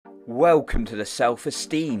Welcome to the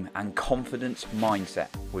Self-Esteem and Confidence Mindset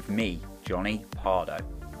with me, Johnny Pardo.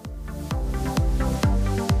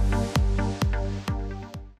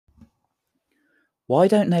 Why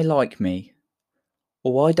don't they like me?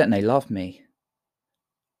 Or why don't they love me?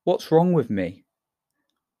 What's wrong with me?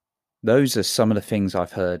 Those are some of the things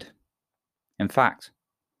I've heard. In fact,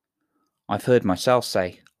 I've heard myself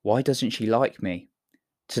say, why doesn't she like me?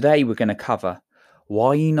 Today we're going to cover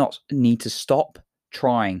why you not need to stop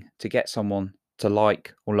trying to get someone to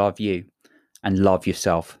like or love you and love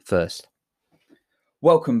yourself first.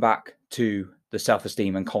 Welcome back to the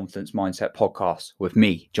Self-Esteem and Confidence Mindset podcast with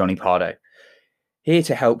me, Johnny Pardo, here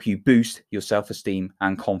to help you boost your self-esteem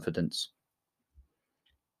and confidence.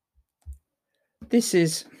 This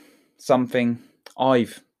is something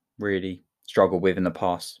I've really struggled with in the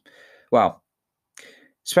past. Well,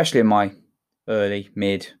 especially in my early,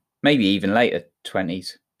 mid, maybe even later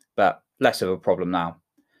 20s, but less of a problem now.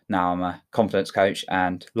 Now I'm a confidence coach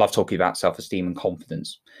and love talking about self-esteem and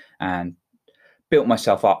confidence and built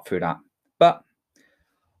myself up through that. But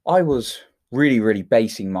I was really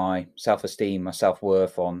basing my self-esteem, my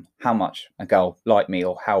self-worth on how much a girl liked me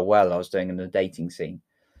or how well I was doing in the dating scene.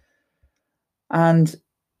 And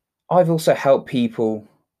I've also helped people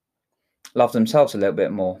love themselves a little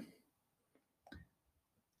bit more.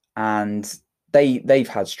 And they've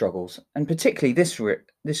had struggles, and particularly these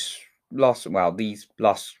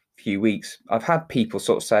last few weeks, I've had people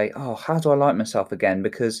sort of say, "Oh, how do I like myself again?"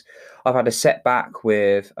 Because I've had a setback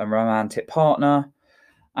with a romantic partner,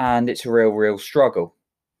 and it's a real struggle.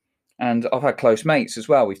 And I've had close mates as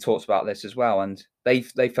well. We've talked about this as well, and they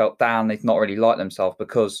felt down. They've not really liked themselves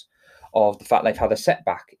because of the fact they've had a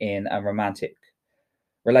setback in a romantic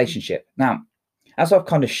relationship. Now, as I've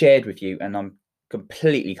kind of shared with you, and I'm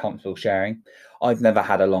completely comfortable sharing, I've never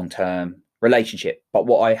had a long-term relationship, but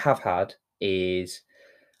what I have had is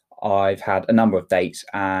I've had a number of dates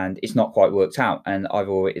and it's not quite worked out, and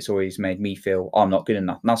it's always made me feel I'm not good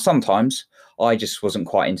enough. Now, sometimes I just wasn't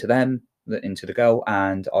quite into the girl,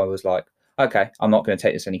 and I was like, okay, I'm not going to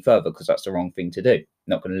take this any further because that's the wrong thing to do.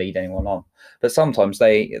 Not going to lead anyone on. But sometimes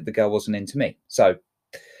the girl wasn't into me. So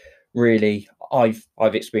really, I've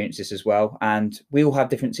experienced this as well, and we all have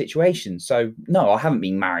different situations. So no, I haven't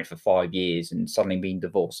been married for 5 years and suddenly been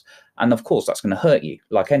divorced, and of course that's going to hurt you,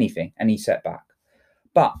 like anything, any setback.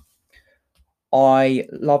 But I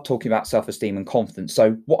love talking about self-esteem and confidence.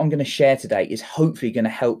 So what I'm going to share today is hopefully going to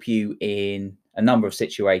help you in a number of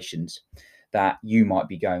situations that you might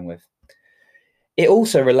be going with. It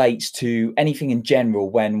also relates to anything in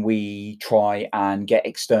general when we try and get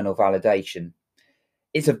external validation.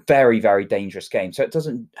 It's a very dangerous game. So it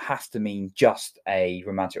doesn't have to mean just a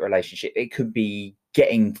romantic relationship. It could be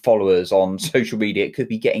getting followers on social media. It could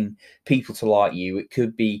be getting people to like you. It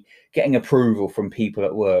could be getting approval from people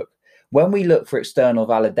at work. When we look for external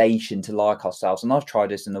validation to like ourselves, and I've tried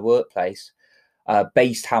this in the workplace,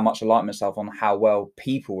 based how much I like myself on how well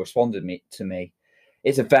people responded to me,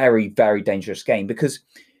 it's a very dangerous game, because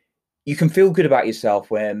you can feel good about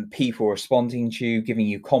yourself when people are responding to you, giving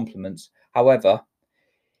you compliments. However,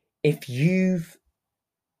 if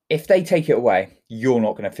they take it away, you're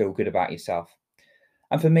not going to feel good about yourself.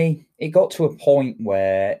 And for me, it got to a point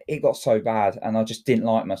where it got so bad and I just didn't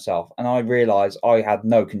like myself. And I realized I had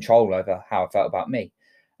no control over how I felt about me.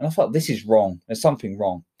 And I felt, this is wrong. There's something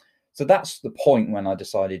wrong. So that's the point when I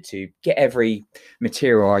decided to get every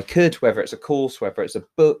material I could, whether it's a course, whether it's a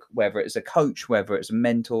book, whether it's a coach, whether it's a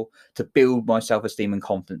mentor, to build my self-esteem and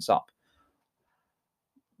confidence up.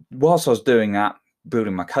 Whilst I was doing that,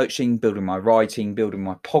 building my coaching, building my writing, building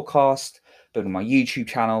my podcast, building my YouTube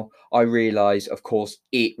channel, I realized, of course,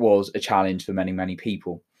 it was a challenge for many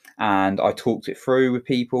people. And I talked it through with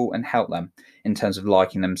people and helped them in terms of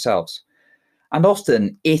liking themselves. And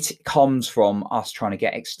often it comes from us trying to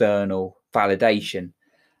get external validation.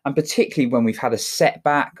 And particularly when we've had a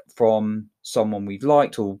setback from someone we've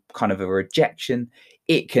liked, or kind of a rejection,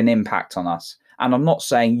 it can impact on us. And I'm not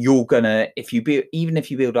saying you're gonna, even if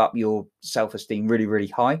you build up your self-esteem really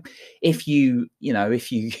high, if you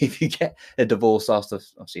get a divorce after,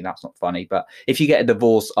 obviously that's not funny, but if you get a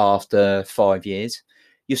divorce after 5 years,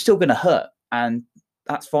 you're still gonna hurt, and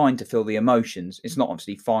that's fine to feel the emotions. It's not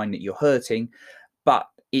obviously fine that you're hurting, but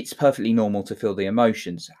it's perfectly normal to feel the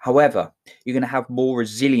emotions. However, you're going to have more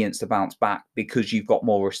resilience to bounce back because you've got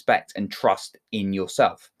more respect and trust in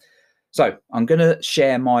yourself. So I'm going to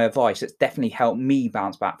share my advice that's definitely helped me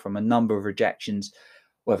bounce back from a number of rejections,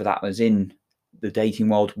 whether that was in the dating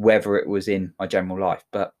world, whether it was in my general life.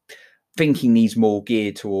 But thinking these more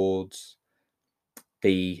geared towards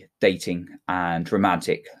the dating and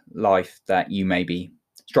romantic life that you may be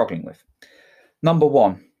struggling with. Number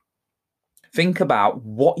one, Think about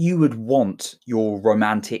what you would want your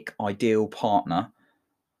romantic ideal partner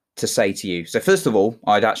to say to you. So first of all,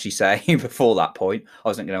 I'd actually say before that point, I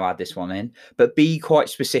wasn't going to add this one in, but be quite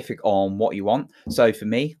specific on what you want. So for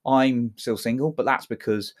me, I'm still single, but that's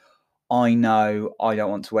because I know I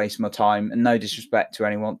don't want to waste my time, and no disrespect to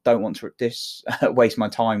anyone, don't want to waste my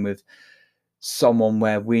time with someone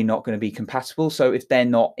where we're not going to be compatible. So if they're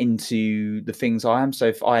not into the things I am, so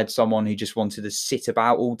if I had someone who just wanted to sit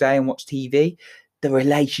about all day and watch TV, the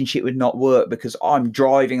relationship would not work because I'm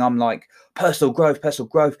driving. I'm like, personal growth,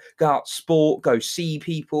 go out sport, go see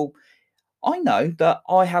people. I know that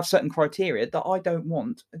I have certain criteria that I don't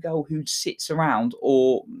want a girl who sits around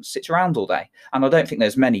all day. And I don't think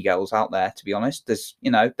there's many girls out there, to be honest.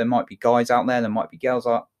 There might be guys out there might be girls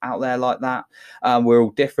out there like that. We're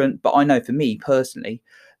all different. But I know for me personally,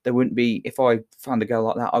 there wouldn't be, if I found a girl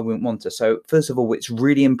like that, I wouldn't want her. So first of all, it's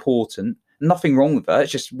really important. Nothing wrong with her. It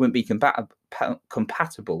just wouldn't be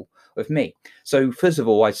compatible with me. So first of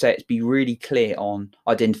all, I'd say it's be really clear on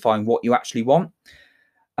identifying what you actually want.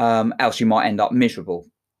 Else you might end up miserable.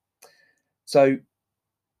 So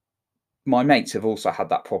my mates have also had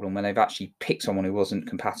that problem when they've actually picked someone who wasn't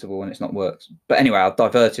compatible and it's not worked. But anyway, I've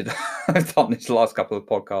diverted on this last couple of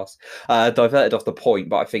podcasts, diverted off the point,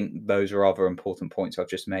 but I think those are other important points I've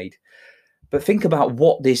just made. But think about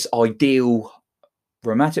what this ideal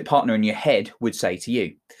romantic partner in your head would say to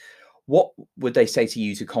you. What would they say to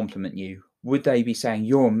you to compliment you? Would they be saying,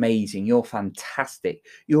 you're amazing, you're fantastic,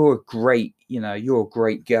 you're a great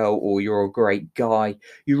girl, or you're a great guy,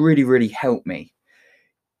 you really, really help me.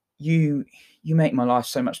 You make my life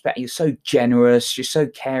so much better. You're so generous, you're so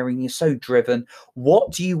caring, you're so driven.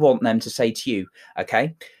 What do you want them to say to you?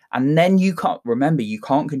 Okay. And then you can't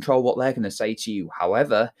control what they're going to say to you.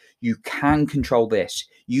 However, you can control this.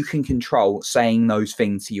 You can control saying those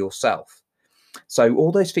things to yourself. So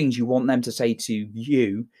all those things you want them to say to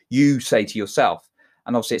you, you say to yourself.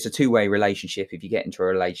 And obviously it's a two-way relationship if you get into a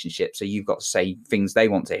relationship. So you've got to say things they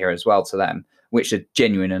want to hear as well to them, which are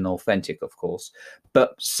genuine and authentic, of course.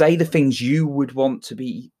 But say the things you would want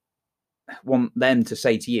them to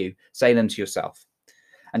say to you, say them to yourself.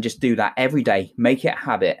 And just do that every day. Make it a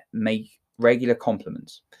habit. Make regular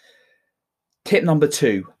compliments. Tip number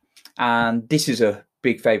 2, and this is a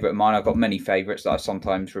big favorite of mine. I've got many favorites that I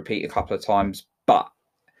sometimes repeat a couple of times, but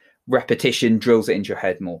repetition drills it into your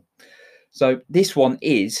head more. So this one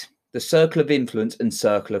is the circle of influence and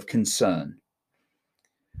circle of concern.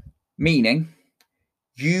 Meaning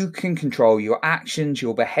you can control your actions,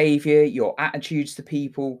 your behavior, your attitudes to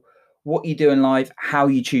people, what you do in life, how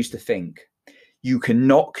you choose to think. You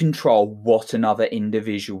cannot control what another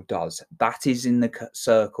individual does. That is in the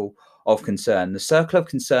circle of concern. The circle of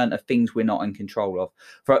concern are things we're not in control of.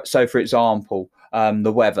 For example,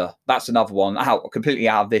 the weather. That's another one, completely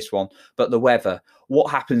out of this one. But the weather, what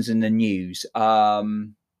happens in the news?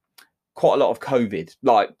 Quite a lot of COVID,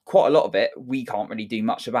 like quite a lot of it, we can't really do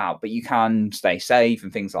much about, but you can stay safe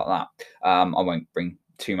and things like that. I won't bring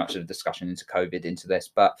too much of the discussion into COVID into this,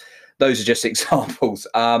 but those are just examples.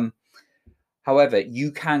 However,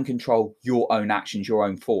 you can control your own actions, your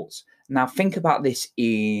own thoughts. Now, think about this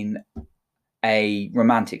in a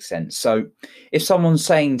romantic sense. So if someone's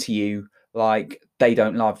saying to you, like, they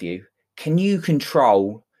don't love you, can you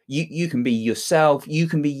control, you can be yourself, you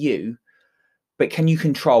can be you, but can you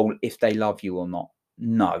control if they love you or not?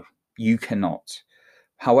 No, you cannot.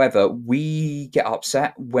 However, we get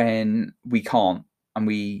upset when we can't,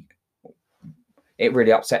 and it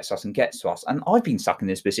really upsets us and gets to us. And I've been stuck in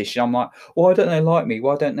this position. I'm like, why don't they like me?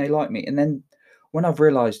 Why don't they like me? And then when I've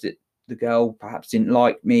realized that the girl perhaps didn't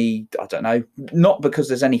like me, I don't know, not because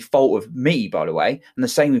there's any fault of me, by the way, and the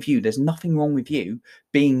same with you. There's nothing wrong with you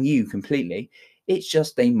being you completely. It's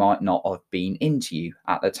just they might not have been into you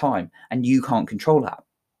at the time, and you can't control that.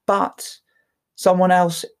 But someone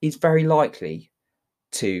else is very likely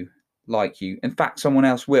to like you. In fact, someone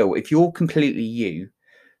else will. If you're completely you,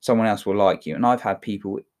 someone else will like you. And I've had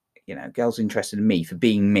people, girls interested in me for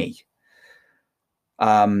being me.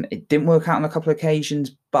 It didn't work out on a couple of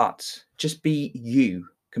occasions, but just be you,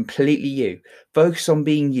 completely you. Focus on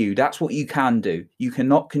being you. That's what you can do. You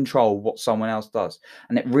cannot control what someone else does.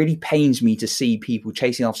 And it really pains me to see people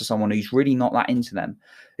chasing after someone who's really not that into them,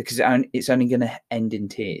 because it's only going to end in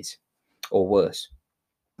tears or worse.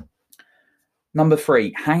 Number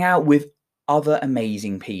 3, hang out with other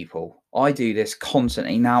amazing people. I do this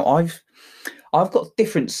constantly. Now, I've got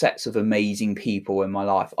different sets of amazing people in my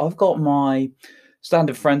life. I've got my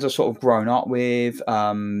standard friends I've sort of grown up with,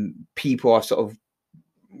 people I've sort of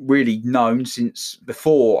really known since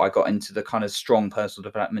before I got into the kind of strong personal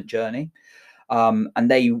development journey. And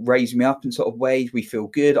they raise me up in sort of ways. We feel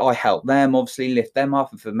good. I help them, obviously, lift them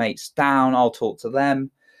up. If a mate's down, I'll talk to them.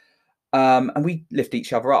 And we lift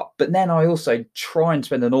each other up. But then I also try and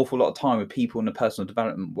spend an awful lot of time with people in the personal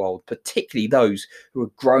development world, particularly those who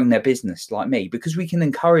are growing their business like me, because we can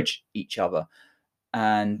encourage each other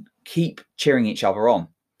and keep cheering each other on.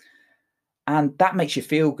 And that makes you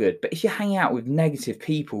feel good. But if you're hanging out with negative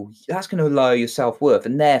people, that's going to lower your self-worth.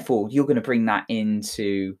 And therefore, you're going to bring that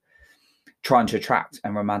into trying to attract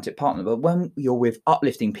a romantic partner. But when you're with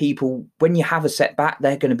uplifting people, when you have a setback,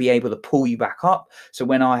 they're going to be able to pull you back up. So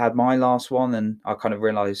when I had my last one and I kind of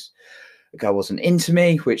realized the girl wasn't into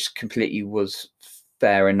me, which completely was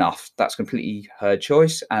fair enough. That's completely her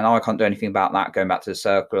choice. And I can't do anything about that. Going back to the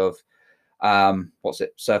circle of,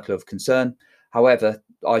 circle of concern. However,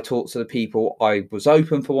 I talked to the people. I was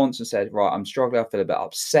open for once and said, right, I'm struggling. I feel a bit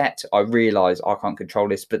upset. I realize I can't control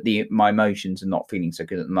this, but my emotions are not feeling so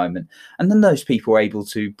good at the moment. And then those people were able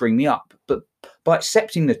to bring me up. But by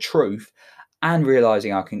accepting the truth and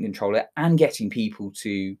realizing I can control it and getting people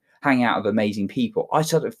to hang out with amazing people, I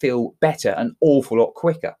started to feel better an awful lot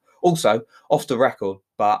quicker. Also, off the record,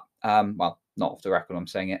 but, well, not off the record, I'm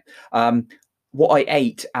saying it. What I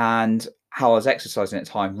ate and how I was exercising at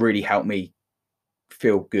the time really helped me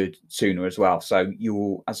feel good sooner as well. So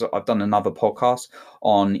as I've done another podcast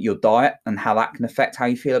on your diet and how that can affect how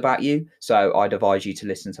you feel about you. So I'd advise you to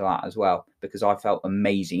listen to that as well, because I felt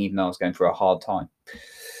amazing, even though I was going through a hard time.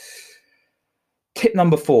 Tip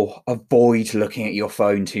number 4, avoid looking at your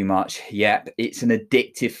phone too much. Yep, it's an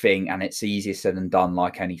addictive thing and it's easier said than done,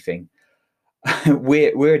 like anything.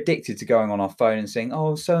 We're addicted to going on our phone and saying,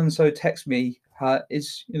 oh, so-and-so text me.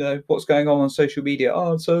 What's going on social media?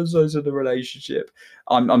 Oh, so-and-so's in a relationship.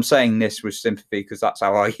 I'm saying this with sympathy because that's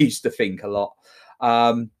how I used to think a lot.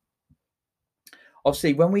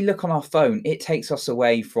 Obviously, when we look on our phone, it takes us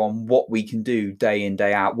away from what we can do day in,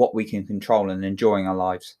 day out, what we can control and enjoying our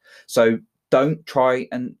lives. So don't try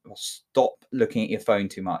and stop looking at your phone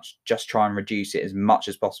too much. Just try and reduce it as much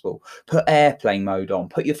as possible. Put airplane mode on.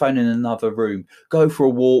 Put your phone in another room. Go for a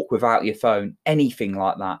walk without your phone. Anything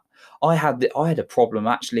like that. I had a problem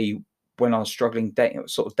actually when I was struggling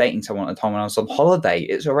dating someone at the time when I was on holiday.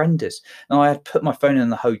 It's horrendous. And I had put my phone in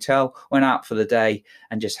the hotel, went out for the day,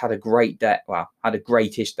 and just had a great day. Well, had a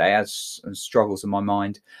greatish day. I had some struggles in my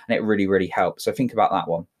mind, and it really, really helped. So think about that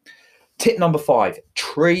one. Tip number 5,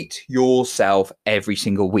 treat yourself every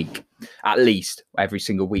single week, at least every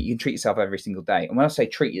single week. You can treat yourself every single day. And when I say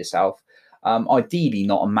treat yourself, ideally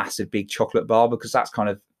not a massive big chocolate bar, because that's kind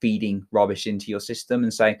of feeding rubbish into your system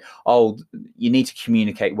and saying, oh, you need to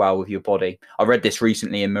communicate well with your body. I read this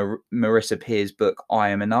recently in Marissa Peer's book, I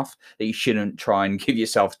Am Enough, that you shouldn't try and give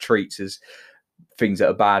yourself treats as things that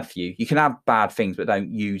are bad for you. You can have bad things, but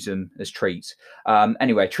don't use them as treats.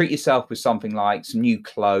 Anyway, treat yourself with something like some new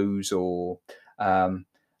clothes or a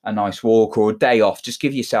nice walk or a day off. Just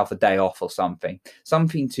give yourself a day off or something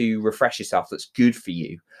to refresh yourself that's good for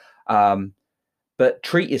you. But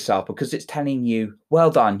treat yourself because it's telling you,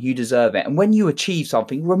 well done, you deserve it. And when you achieve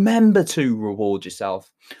something, remember to reward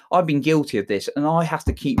yourself. I've been guilty of this and I have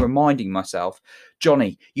to keep reminding myself,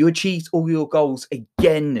 Johnny, you achieved all your goals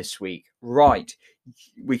again this week. Right.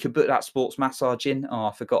 We could put that sports massage in. Oh,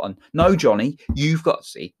 I've forgotten. No, Johnny, you've got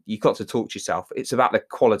to talk to yourself. It's about the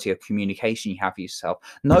quality of communication you have with yourself.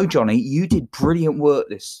 No, Johnny, you did brilliant work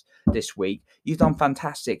this week. You've done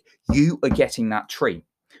fantastic. You are getting that treat.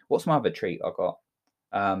 What's my other treat I got?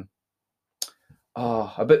 I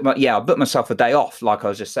booked myself a day off. Like I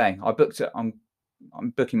was just saying,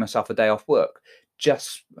 I'm booking myself a day off work.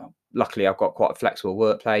 Luckily, I've got quite a flexible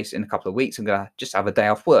workplace. In a couple of weeks, I'm going to just have a day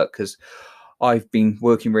off work because I've been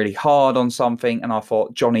working really hard on something and I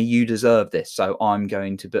thought, Johnny, you deserve this. So I'm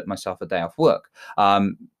going to book myself a day off work.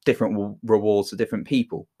 Different rewards to different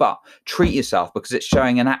people, but treat yourself because it's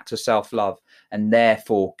showing an act of self-love and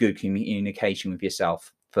therefore good communication with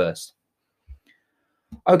yourself first.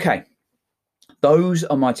 Okay, those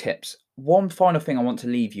are my tips. One final thing I want to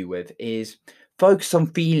leave you with is focus on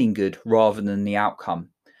feeling good rather than the outcome.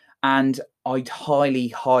 And I'd highly,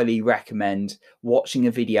 highly recommend watching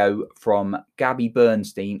a video from Gabby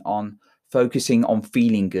Bernstein on focusing on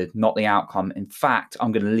feeling good, not the outcome. In fact,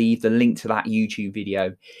 I'm going to leave the link to that YouTube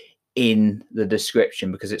video in the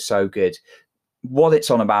description because it's so good. What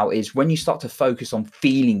it's on about is when you start to focus on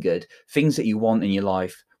feeling good, things that you want in your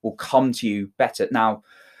life will come to you better. Now,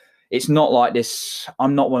 it's not like this.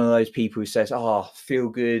 I'm not one of those people who says, oh, feel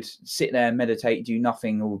good, sit there, meditate, do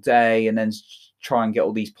nothing all day, and then try and get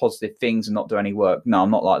all these positive things and not do any work. No, I'm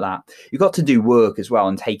not like that. You've got to do work as well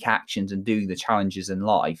and take actions and do the challenges in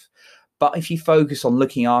life. But if you focus on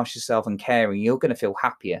looking after yourself and caring, you're going to feel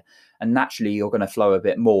happier. and naturally you're going to flow a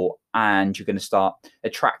bit more, and you're going to start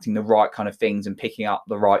attracting the right kind of things and picking up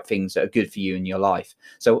the right things that are good for you in your life.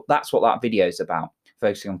 So that's what that video is about,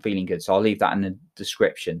 focusing on feeling good. So I'll leave that in the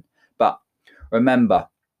description. But remember,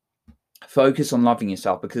 focus on loving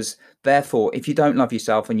yourself, because therefore, if you don't love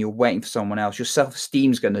yourself and you're waiting for someone else, your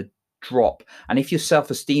self-esteem is going to drop. And if your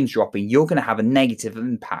self-esteem is dropping, you're going to have a negative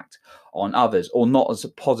impact on others, or not as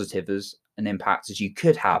positive as an impact as you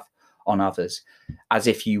could have on others, as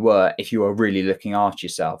if you were really looking after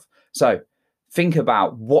yourself. So think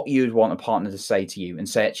about what you'd want a partner to say to you, and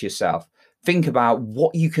say it to yourself. Think about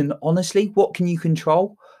what you can what can you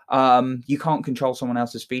control? You can't control someone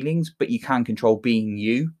else's feelings, but you can control being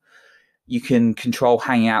you. You can control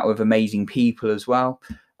hanging out with amazing people as well.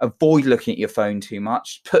 Avoid looking at your phone too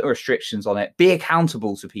much. Put restrictions on it. Be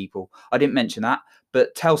accountable to people. I didn't mention that,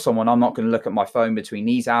 but tell someone, I'm not going to look at my phone between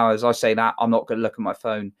these hours. I say that I'm not going to look at my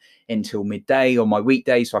phone until midday or my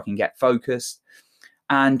weekday, so I can get focused.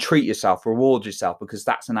 And treat yourself, reward yourself, because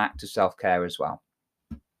that's an act of self-care as well.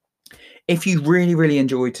 If you really, really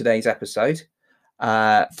enjoyed today's episode,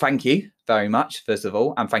 thank you very much, first of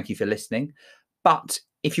all, and thank you for listening. But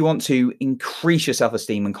if you want to increase your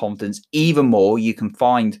self-esteem and confidence even more, you can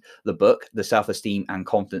find the book, The Self-Esteem and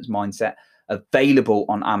Confidence Mindset, available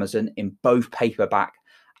on Amazon in both paperback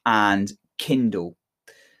and Kindle.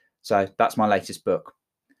 So that's my latest book.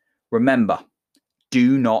 Remember,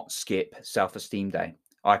 do not skip Self-Esteem Day.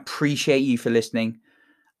 I appreciate you for listening,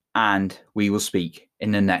 and we will speak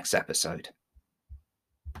in the next episode.